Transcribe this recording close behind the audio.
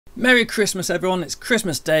Merry Christmas everyone, it's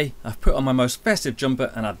Christmas Day. I've put on my most festive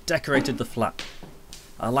jumper and I've decorated the flat.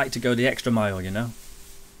 I like to go the extra mile, you know.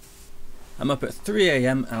 I'm up at 3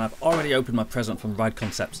 AM and I've already opened my present from Ride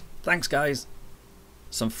Concepts. Thanks guys.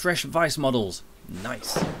 Some fresh Vice models.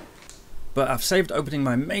 Nice. But I've saved opening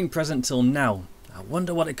my main present till now. I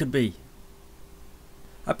wonder what it could be.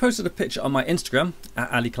 I posted a picture on my Instagram,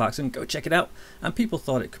 at Clarkson, go check it out, and people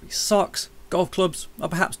thought it could be socks, golf clubs, or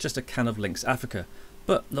perhaps just a can of Lynx Africa.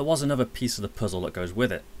 But there was another piece of the puzzle that goes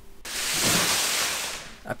with it.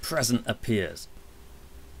 A present appears.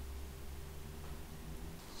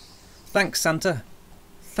 Thanks Santa.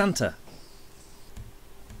 Santa.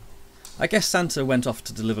 I guess Santa went off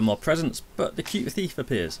to deliver more presents, but the cute thief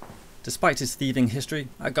appears. Despite his thieving history,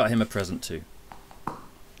 I got him a present too.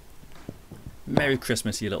 Merry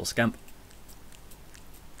Christmas, you little scamp.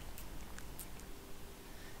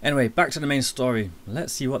 Anyway, back to the main story.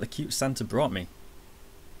 Let's see what the cute Santa brought me.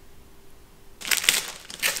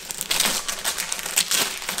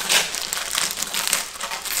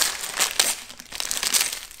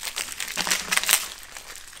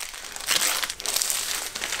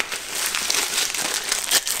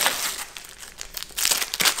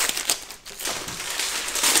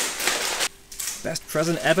 Best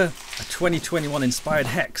present ever, a 2021 Inspired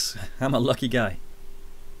Hex. I'm a lucky guy.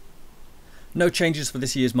 No changes for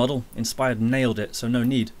this year's model, Inspired nailed it, so no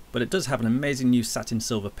need, but it does have an amazing new satin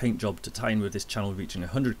silver paint job to tie in with this channel reaching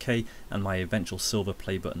 100k and my eventual silver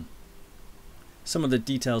play button. Some of the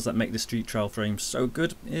details that make the street trial frame so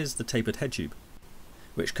good is the tapered head tube,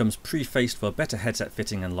 which comes pre-faced for better headset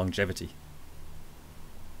fitting and longevity.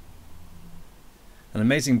 An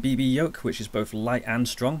amazing BB yoke which is both light and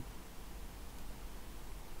strong.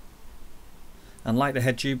 And like the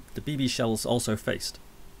head tube, the BB shell is also faced.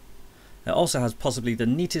 It also has possibly the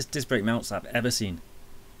neatest disc brake mounts I've ever seen.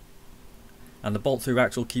 And the bolt through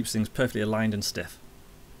axle keeps things perfectly aligned and stiff.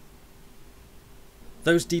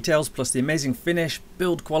 Those details plus the amazing finish,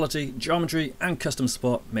 build quality, geometry and custom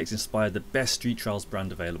support makes Inspired the best street trials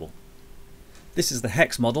brand available. This is the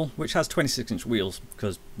Hex model, which has 26-inch wheels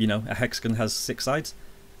because, you know, a hexagon has 6 sides.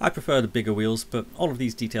 I prefer the bigger wheels, but all of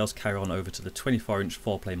these details carry on over to the 24-inch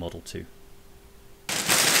 4-play model too.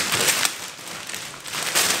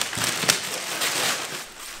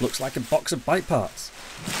 Looks like a box of bike parts.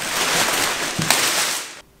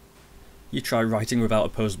 You try writing without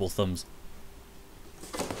opposable thumbs.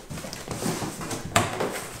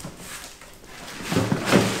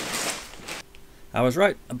 I was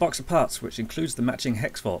right, a box of parts which includes the matching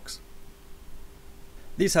hex forks.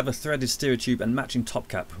 These have a threaded steer tube and matching top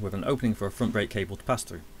cap with an opening for a front brake cable to pass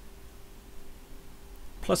through.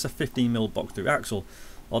 Plus a 15mm box through axle,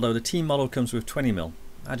 although the team model comes with 20mm,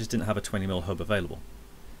 I just didn't have a 20mm hub available.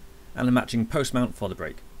 And a matching post mount for the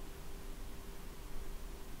brake.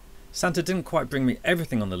 Santa didn't quite bring me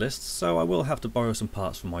everything on the list, so I will have to borrow some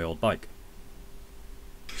parts from my old bike.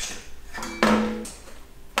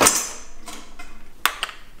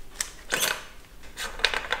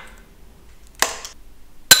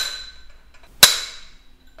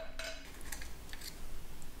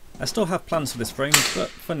 I still have plans for this frame, but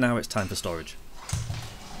for now it's time for storage.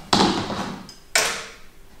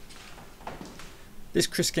 This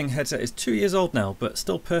Chris King headset is 2 years old now, but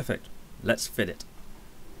still perfect. Let's fit it.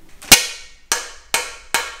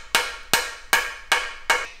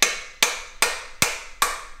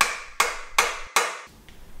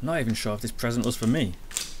 Not even sure if this present was for me.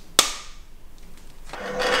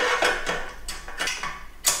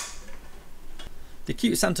 The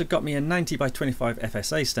cute Santa got me a 90x25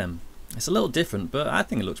 FSA stem. It's a little different, but I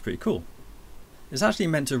think it looks pretty cool. It's actually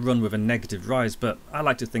meant to run with a negative rise, but I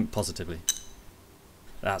like to think positively.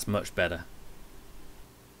 That's much better.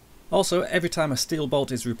 Also, every time a steel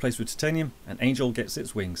bolt is replaced with titanium, an angel gets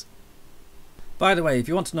its wings. By the way, if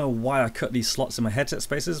you want to know why I cut these slots in my headset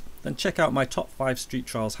spaces, then check out my top 5 street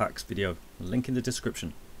trials hacks video, link in the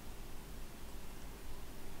description.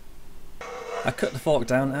 I cut the fork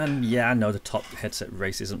down and yeah, I know the top headset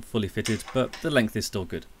race isn't fully fitted, but the length is still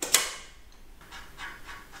good.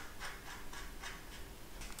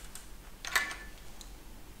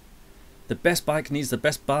 The best bike needs the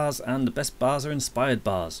best bars, and the best bars are Inspired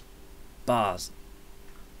bars. Bars.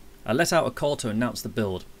 I let out a call to announce the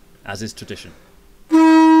build, as is tradition.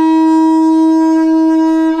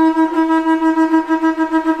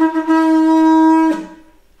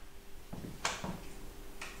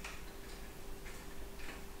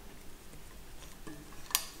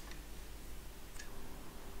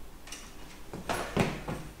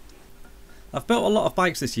 I've built a lot of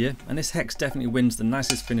bikes this year, and this Hex definitely wins the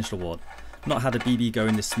nicest finished award. Not had a BB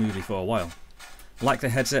going this smoothly for a while. Like the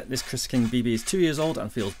headset, this Chris King BB is 2 years old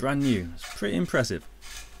and feels brand new. It's pretty impressive.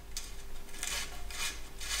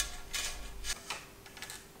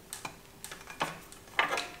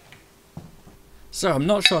 So I'm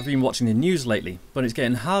not sure if I've been watching the news lately, but it's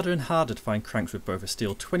getting harder and harder to find cranks with both a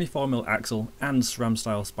steel 24mm axle and SRAM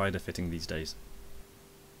style spider fitting these days.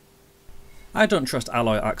 I don't trust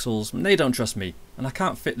alloy axles, and they don't trust me, and I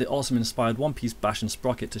can't fit the awesome Inspired one-piece bash and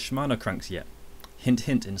sprocket to Shimano cranks yet. Hint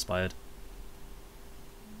hint, Inspired.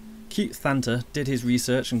 Cute Thanta did his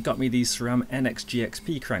research and got me these SRAM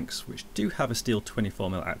NXGXP cranks, which do have a steel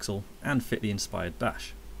 24mm axle and fit the Inspired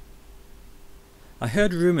bash. I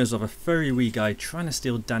heard rumours of a furry wee guy trying to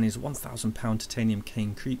steal Danny's £1,000 titanium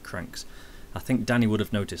Cane Creek cranks. I think Danny would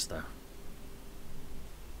have noticed though.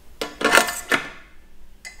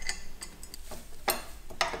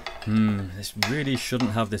 This really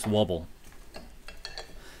shouldn't have this wobble.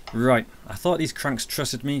 Right, I thought these cranks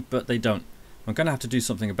trusted me, but they don't. I'm going to have to do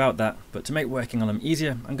something about that, but to make working on them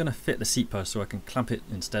easier, I'm going to fit the seat post so I can clamp it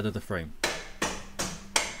instead of the frame.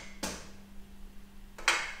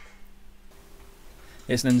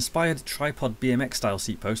 It's an Inspired tripod BMX style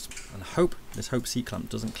seat post, and I hope this Hope seat clamp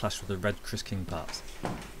doesn't clash with the red Chris King parts.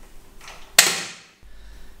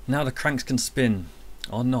 Now the cranks can spin,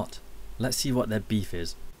 or not. Let's see what their beef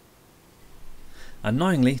is.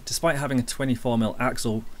 Annoyingly, despite having a 24mm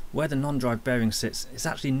axle, where the non-drive bearing sits is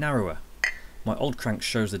actually narrower. My old crank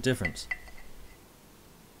shows the difference.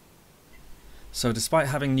 So despite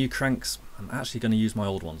having new cranks, I'm actually going to use my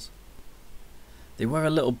old ones. They were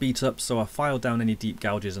a little beat up, so I filed down any deep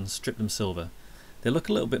gouges and stripped them silver. They look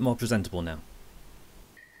a little bit more presentable now.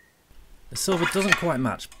 The silver doesn't quite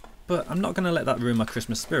match, but I'm not going to let that ruin my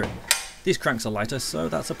Christmas spirit. These cranks are lighter, so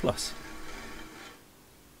that's a plus.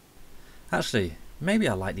 Actually, maybe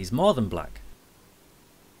I like these more than black.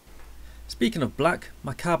 Speaking of black,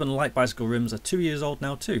 my carbon light bicycle rims are 2 years old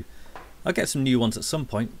now too. I'll get some new ones at some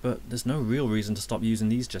point, but there's no real reason to stop using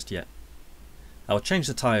these just yet. I'll change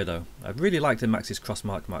the tyre though. I really like the Maxxis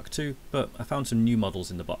Crossmark Mark II, but I found some new models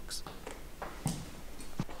in the box.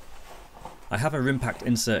 I have a Rimpact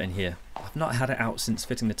insert in here. I've not had it out since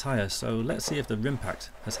fitting the tyre, so let's see if the Rimpact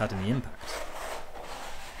has had any impact.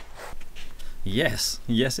 Yes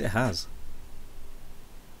it has.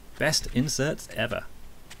 Best inserts ever.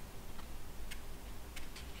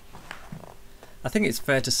 I think it's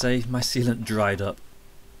fair to say my sealant dried up.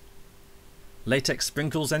 Latex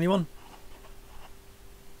sprinkles, anyone?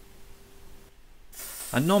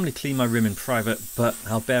 I normally clean my rim in private, but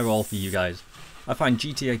I'll bear all for you guys. I find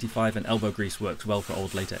GT85 and elbow grease works well for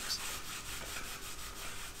old latex.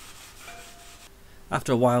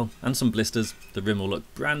 After a while, and some blisters, the rim will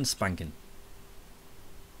look brand spanking.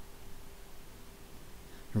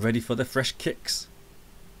 Ready for the fresh kicks?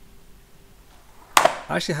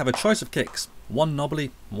 I actually have a choice of kicks, one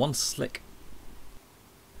knobbly, one slick.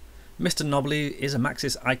 Mr. Knobbly is a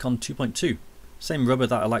Maxxis Icon 2.2, same rubber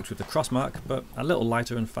that I liked with the Crossmark, but a little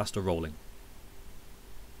lighter and faster rolling.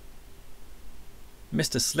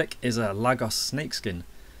 Mr. Slick is a Lagos snakeskin,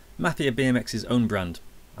 Mafia BMX's own brand.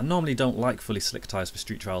 I normally don't like fully slick tyres for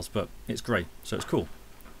street trials, but it's grey, so it's cool.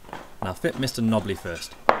 Now fit Mr. Knobbly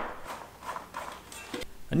first.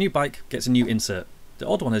 A new bike gets a new insert. The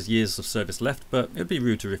old one has years of service left, but it would be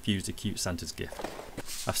rude to refuse the cute Santa's gift.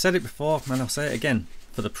 I've said it before and I'll say it again.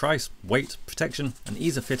 For the price, weight, protection and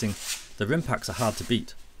ease of fitting, the Rimpacts are hard to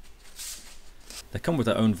beat. They come with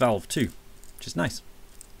their own valve too, which is nice.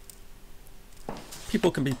 People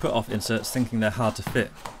can be put off inserts thinking they're hard to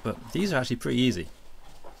fit, but these are actually pretty easy.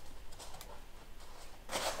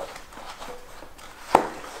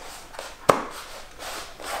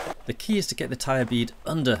 The key is to get the tyre bead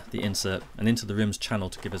under the insert and into the rim's channel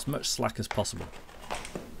to give as much slack as possible.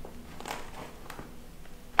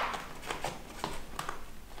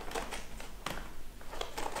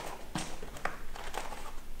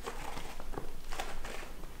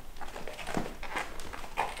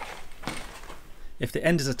 If the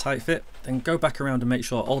end is a tight fit, then go back around and make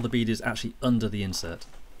sure all the bead is actually under the insert.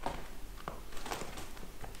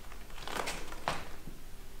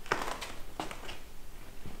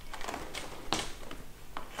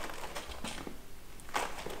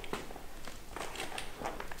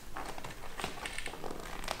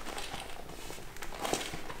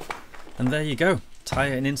 And there you go,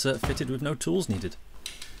 tyre and insert fitted with no tools needed.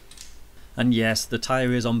 And yes, the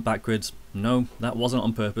tyre is on backwards. No, that wasn't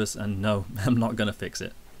on purpose, and no, I'm not going to fix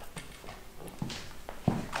it.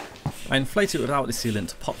 I inflate it without the sealant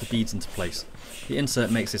to pop the beads into place. The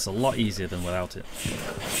insert makes this a lot easier than without it.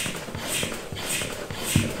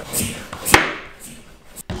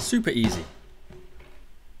 Super easy.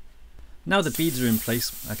 Now the beads are in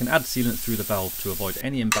place, I can add sealant through the valve to avoid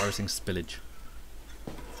any embarrassing spillage.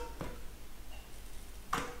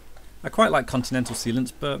 I quite like Continental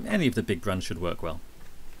sealants, but any of the big brands should work well.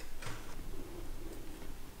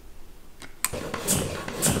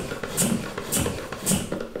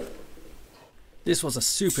 This was a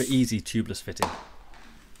super easy tubeless fitting.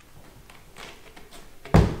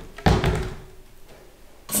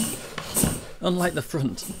 Unlike the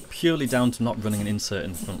front, purely down to not running an insert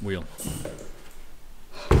in the front wheel.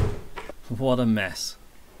 What a mess.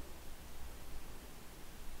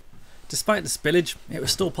 Despite the spillage, it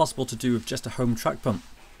was still possible to do with just a home track pump.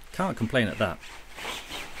 Can't complain at that.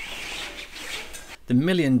 The $1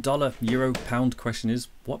 million euro pound question is,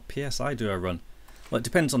 what PSI do I run? Well, it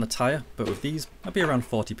depends on the tyre, but with these, I'd be around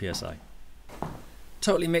 40 PSI.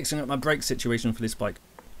 Totally mixing up my brake situation for this bike.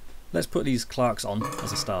 Let's put these Clarks on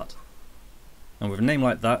as a start. And with a name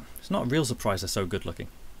like that, it's not a real surprise they're so good looking.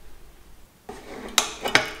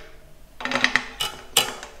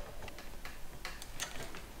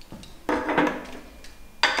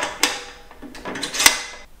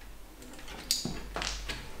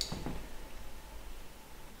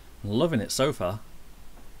 Loving it so far.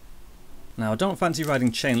 Now I don't fancy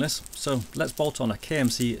riding chainless, so let's bolt on a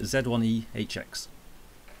KMC Z1E HX.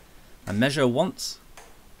 I measure once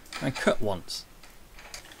and cut once.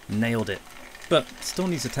 Nailed it, but still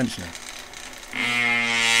needs a tensioner.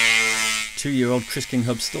 2-year-old Chris King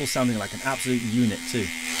hub still sounding like an absolute unit too.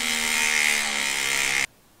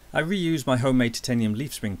 I reused my homemade titanium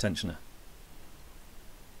leaf spring tensioner.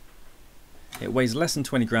 It weighs less than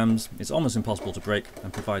 20 grams, it's almost impossible to break,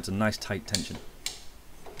 and provides a nice tight tension.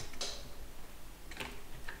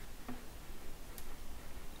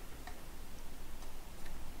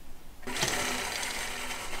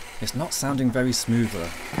 It's not sounding very smooth though.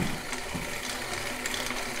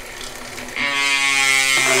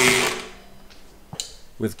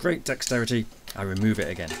 With great dexterity, I remove it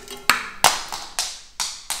again.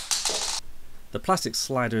 The plastic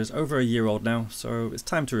slider is over a year old now, so it's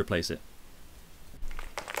time to replace it.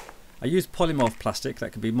 I used polymorph plastic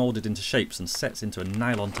that can be moulded into shapes and sets into a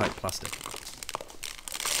nylon type plastic.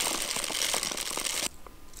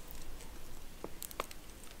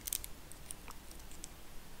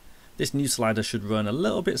 This new slider should run a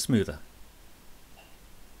little bit smoother.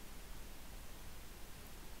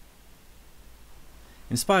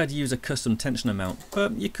 Inspired use a custom tensioner mount,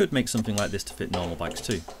 but you could make something like this to fit normal bikes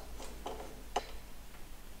too.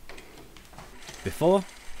 Before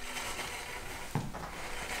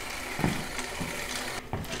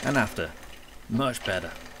and after, much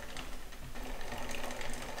better.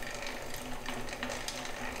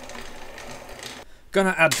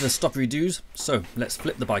 Gonna add the stoppery doos, so let's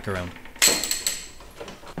flip the bike around.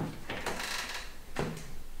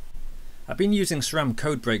 I've been using SRAM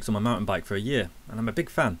code brakes on my mountain bike for a year, and I'm a big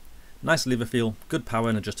fan. Nice lever feel, good power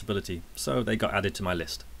and adjustability, so they got added to my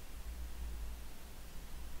list.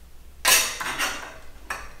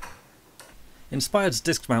 Inspired's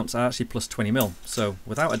disc mounts are actually plus 20mm, so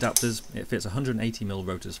without adapters it fits 180mm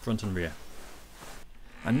rotors front and rear.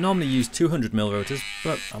 I normally use 200mm rotors,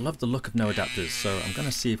 but I love the look of no adapters, so I'm going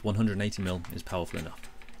to see if 180mm is powerful enough.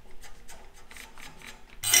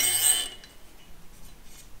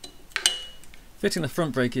 Fitting the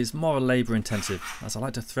front brake is more labour intensive, as I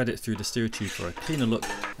like to thread it through the steer tube for a cleaner look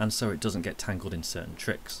and so it doesn't get tangled in certain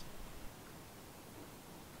tricks.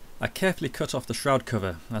 I carefully cut off the shroud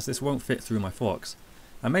cover as this won't fit through my forks.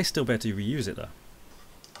 I may still be able to reuse it though.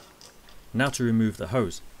 Now to remove the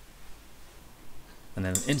hose. And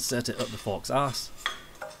then insert it up the fork's arse.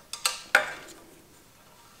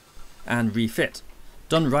 And refit.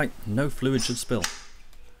 Done right, no fluid should spill.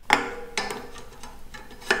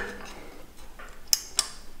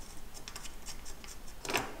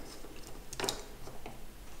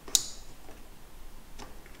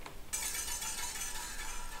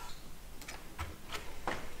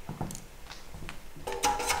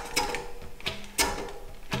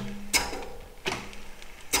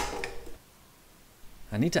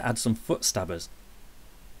 I need to add some foot stabbers.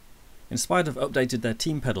 Inspired have updated their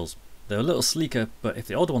team pedals. They're a little sleeker, but if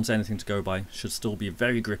the old one's anything to go by, should still be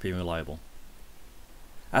very grippy and reliable.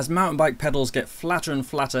 As mountain bike pedals get flatter and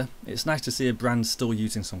flatter, it's nice to see a brand still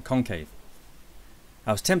using some concave.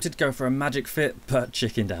 I was tempted to go for a magic fit, but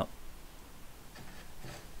chickened out.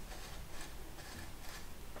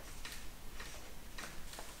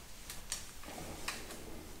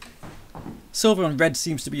 Silver and red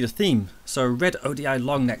seems to be the theme, so red ODI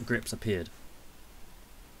long neck grips appeared.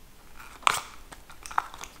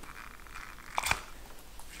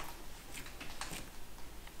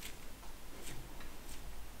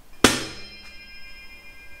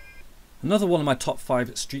 Another one of my top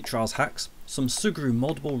 5 street trials hacks, some Sugru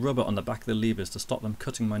moldable rubber on the back of the levers to stop them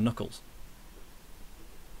cutting my knuckles.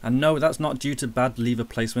 And no, that's not due to bad lever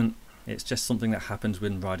placement, it's just something that happens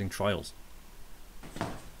when riding trials.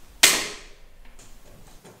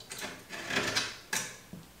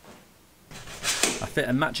 I fit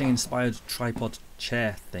a matching Inspired tripod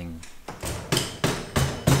chair thing.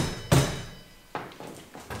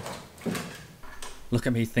 Look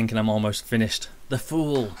at me thinking I'm almost finished. The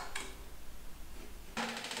fool!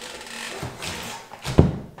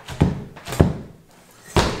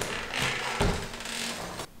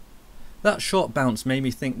 That short bounce made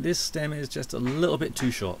me think this stem is just a little bit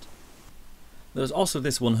too short. There's also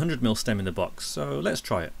this 100mm stem in the box, so let's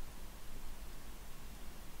try it.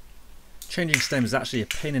 Changing stems is actually a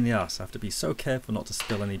pain in the arse. I have to be so careful not to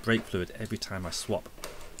spill any brake fluid every time I swap.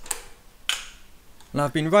 And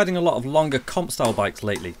I've been riding a lot of longer comp style bikes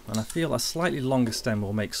lately, and I feel a slightly longer stem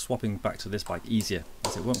will make swapping back to this bike easier,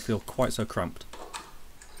 as it won't feel quite so cramped.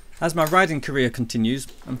 As my riding career continues,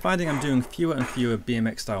 I'm finding I'm doing fewer and fewer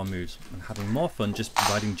BMX style moves and having more fun just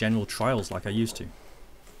riding general trials like I used to.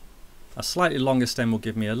 A slightly longer stem will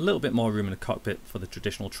give me a little bit more room in the cockpit for the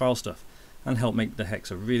traditional trial stuff and help make the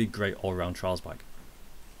Hex a really great all-round trials bike.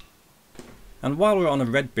 And while we're on a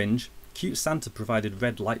red binge, Cute Santa provided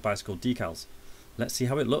red light bicycle decals. Let's see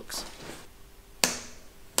how it looks.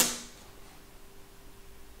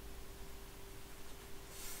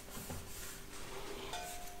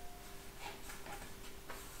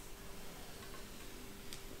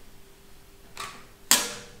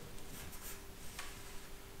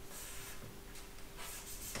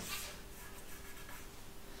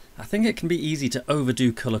 I think it can be easy to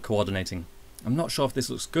overdo colour coordinating. I'm not sure if this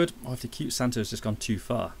looks good or if the Cute Santa has just gone too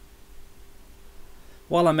far.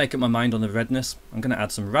 While I make up my mind on the redness, I'm going to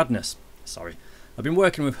add some radness. Sorry, I've been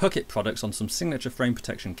working with Hookit products on some signature frame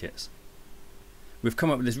protection kits. We've come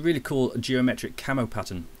up with this really cool geometric camo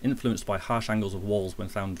pattern influenced by harsh angles of walls when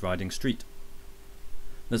found riding street.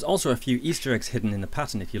 There's also a few Easter eggs hidden in the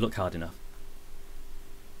pattern if you look hard enough.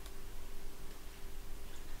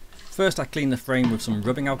 First I clean the frame with some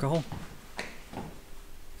rubbing alcohol.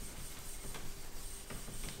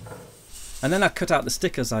 And then I cut out the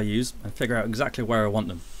stickers I use and figure out exactly where I want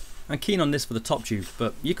them. I'm keen on this for the top tube,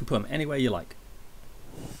 but you can put them anywhere you like.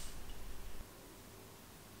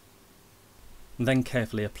 And then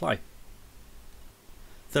carefully apply.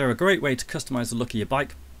 They're a great way to customise the look of your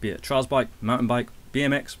bike, be it a trials bike, mountain bike,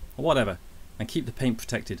 BMX or whatever, and keep the paint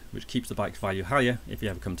protected, which keeps the bike's value higher if you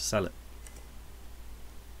ever come to sell it.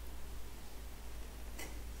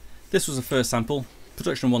 This was a first sample.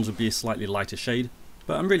 Production ones would be a slightly lighter shade,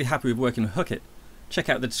 but I'm really happy with working with Hookit. Check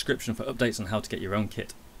out the description for updates on how to get your own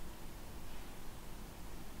kit.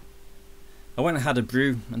 I went and had a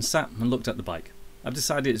brew and sat and looked at the bike. I've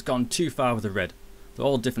decided it's gone too far with the red. They're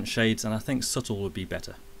all different shades and I think subtle would be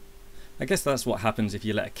better. I guess that's what happens if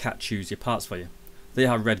you let a cat choose your parts for you. They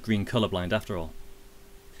are red-green colourblind after all.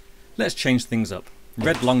 Let's change things up.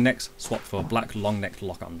 Red long necks swapped for black long necked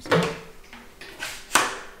lock-ons.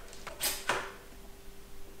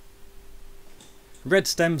 Red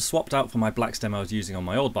stem swapped out for my black stem I was using on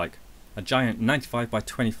my old bike, a giant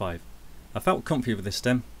 95x25. I felt comfy with this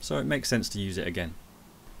stem, so it makes sense to use it again.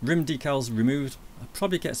 Rim decals removed. I'll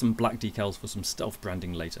probably get some black decals for some stealth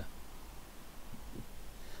branding later.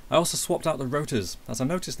 I also swapped out the rotors, as I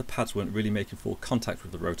noticed the pads weren't really making full contact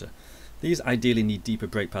with the rotor. These ideally need deeper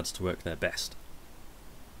brake pads to work their best.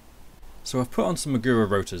 So I've put on some Magura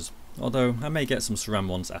rotors, although I may get some SRAM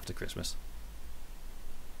ones after Christmas.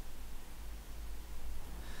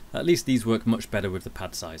 At least these work much better with the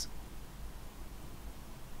pad size.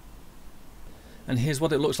 And here's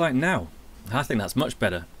what it looks like now. I think that's much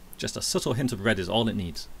better. Just a subtle hint of red is all it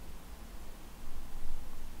needs.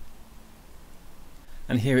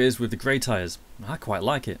 And here it is with the grey tyres. I quite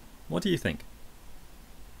like it. What do you think?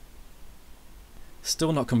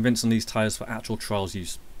 Still not convinced on these tyres for actual trials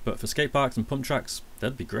use, but for skate parks and pump tracks,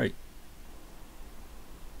 that'd be great.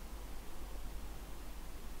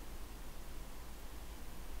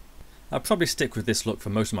 I'll probably stick with this look for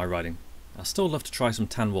most of my riding. I still love to try some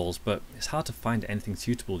tan walls, but it's hard to find anything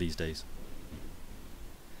suitable these days.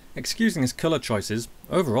 Excusing his colour choices,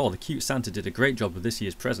 overall the Cute Santa did a great job with this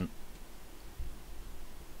year's present.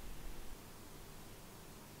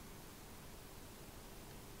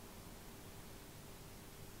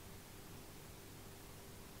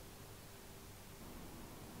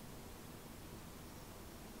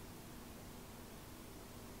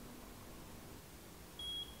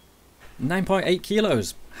 "9.8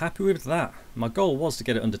 kilos, happy with that. My goal was to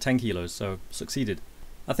get it under 10 kilos, so succeeded.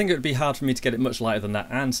 I think it would be hard for me to get it much lighter than that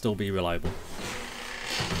and still be reliable.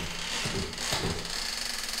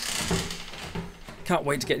 can't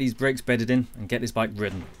wait to get these brakes bedded in and get this bike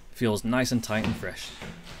ridden. Feels nice and tight and fresh.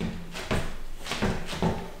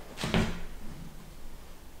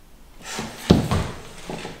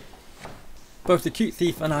 Both the Cute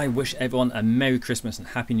Thief and I wish everyone a Merry Christmas and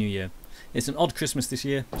Happy New Year. It's an odd Christmas this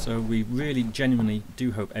year, so we really genuinely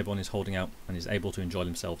do hope everyone is holding out and is able to enjoy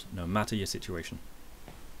themselves no matter your situation.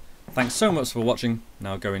 Thanks so much for watching.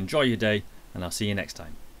 Now go enjoy your day, and I'll see you next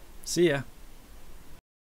time. See ya!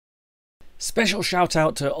 Special shout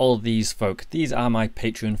out to all these folk. These are my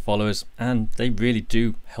Patreon followers and they really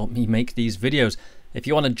do help me make these videos. If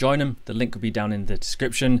you want to join them, the link will be down in the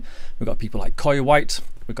description. We've got people like Coy White,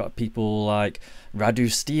 we've got people like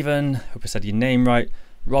Radu Stephen, hope I said your name right,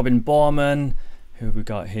 Robin Borman, who have we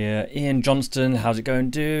got here, Ian Johnston, how's it going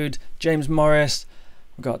dude, James Morris,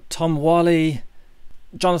 we've got Tom Wally,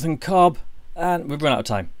 Jonathan Cobb, and we've run out of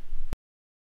time.